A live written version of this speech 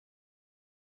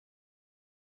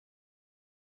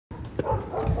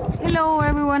Hello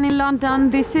everyone in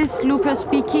London, this is Lupe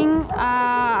speaking.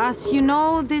 As you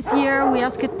know, this year we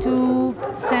asked to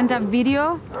send a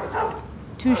video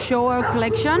to show our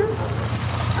collection.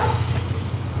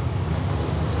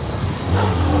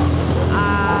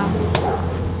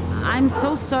 I'm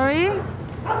so sorry,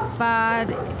 but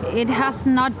it has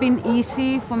not been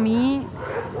easy for me.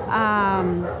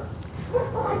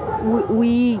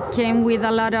 We came with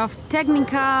a lot of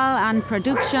technical and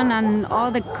production and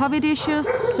all the COVID issues,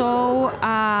 so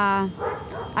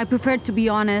I prefer to be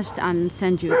honest and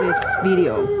send you this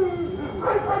video.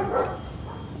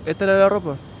 ¿Esta era la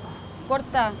ropa?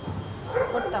 Corta,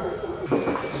 corta.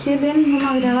 Helen, vamos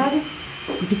a grabar.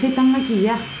 ¿Por qué estoy tan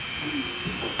maquillada?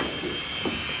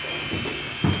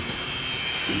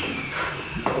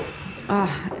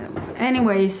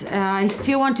 Anyways, I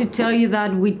still want to tell you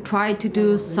that we try to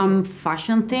do some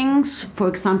fashion things. For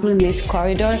example, in this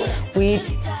corridor, we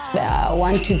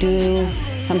want to do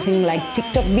something like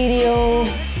TikTok video.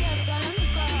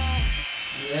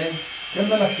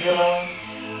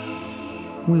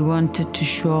 We wanted to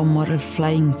show a model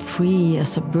flying free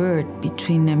as a bird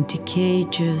between empty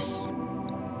cages.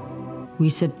 We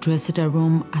set dressed a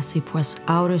room as if it was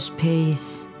outer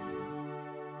space.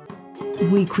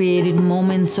 We created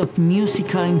moments of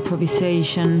musical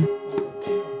improvisation,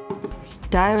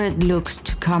 direct looks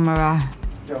to camera,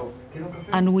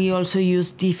 and we also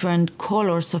used different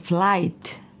colors of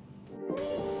light.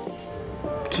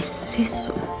 ¿Qué es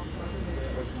eso?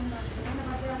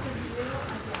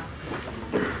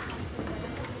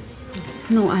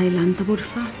 No, adelanta, por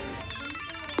favor.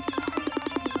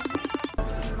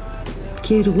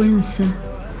 Qué vergüenza.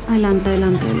 Adelanta,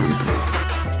 adelanta, adelanta.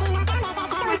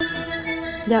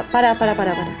 Ya, para.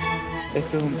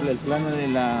 Este es el plano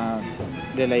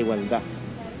de la igualdad.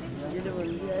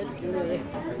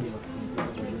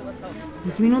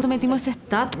 ¿En qué minuto metimos esa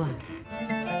estatua?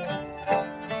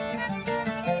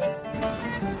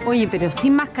 Oye, pero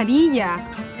sin mascarilla.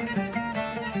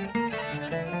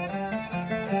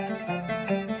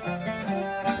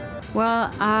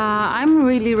 Well, I'm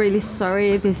really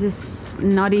sorry. This is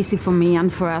not easy for me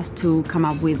and for us to come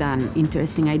up with an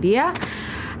interesting idea.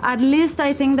 At least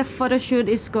I think the photo shoot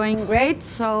is going great,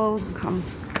 so come.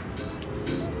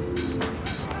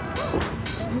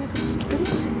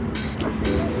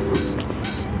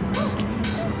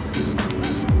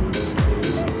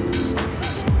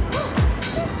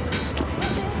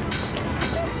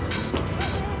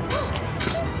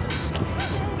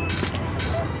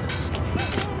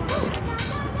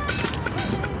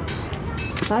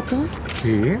 Pato.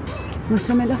 ¿Sí?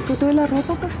 Muéstrame la foto de la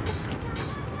ropa, por favor.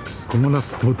 ¿Cómo la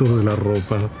foto de la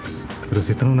ropa? Pero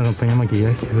si está en una campaña de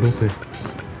maquillaje, Lupe.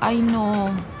 Ay, no.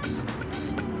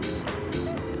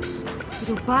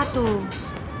 Pero, Pato.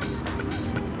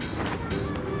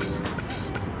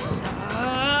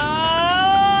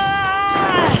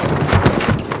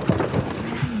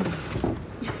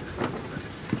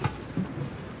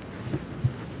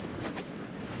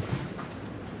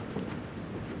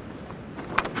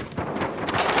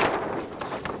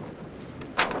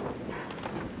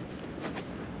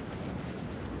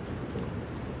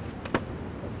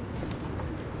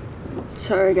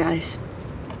 Sorry, guys.